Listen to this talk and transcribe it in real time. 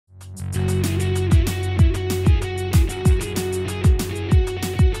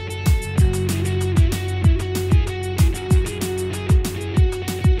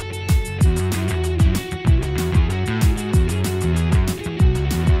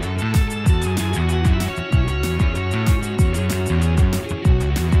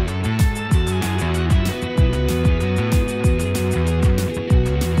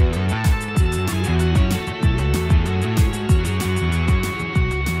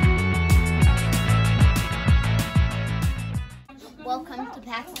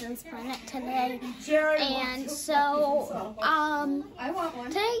Science Planet today. And so,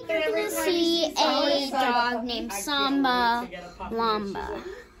 today you're going to see a dog named Samba Lamba.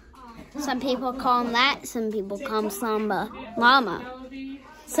 Some people call him that, some people call him Samba Llama.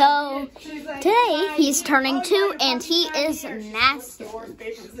 So, today he's turning 2 and he is massive.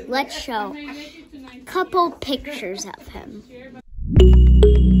 Let's show a couple pictures of him.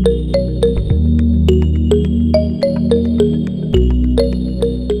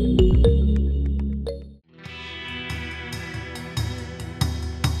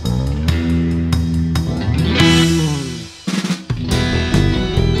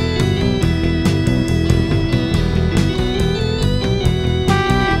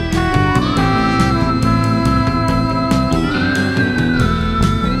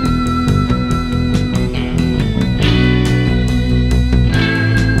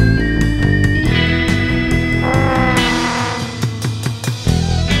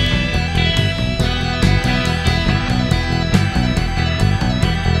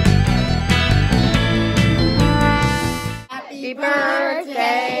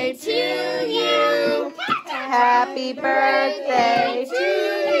 Happy birthday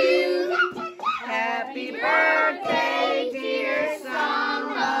to you. Happy birthday, dear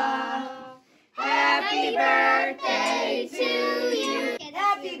Samba. Happy birthday to you.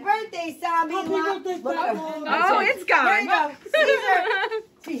 Happy birthday, Samba. Oh, it's gone. There you go.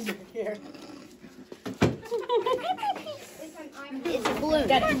 Caesar, here. It's a balloon.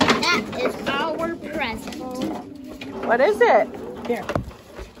 That is our present. What is it? Here.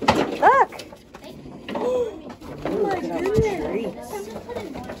 Look. Oh my goodness.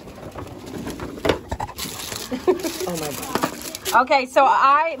 Oh my God. Okay, so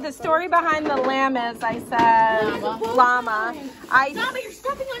the story behind the lamb is I said llama. Samba, you're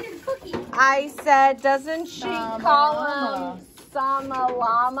stepping on your cookie. I said, doesn't she call him Sama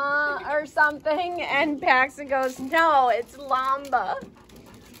Llama or something? And Paxton goes, no, it's Lamba.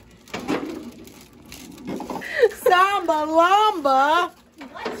 Samba Lamba.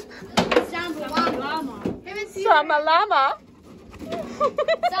 Samba Llama. Sama Llama.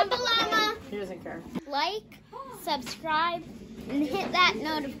 Samba Llama. He doesn't care. Like, subscribe, and hit that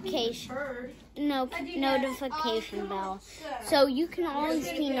notification bell so you can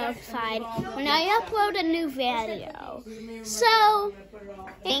always be notified when I upload a new video. So,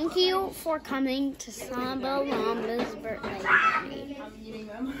 thank you for coming to Samba Llama's birthday party.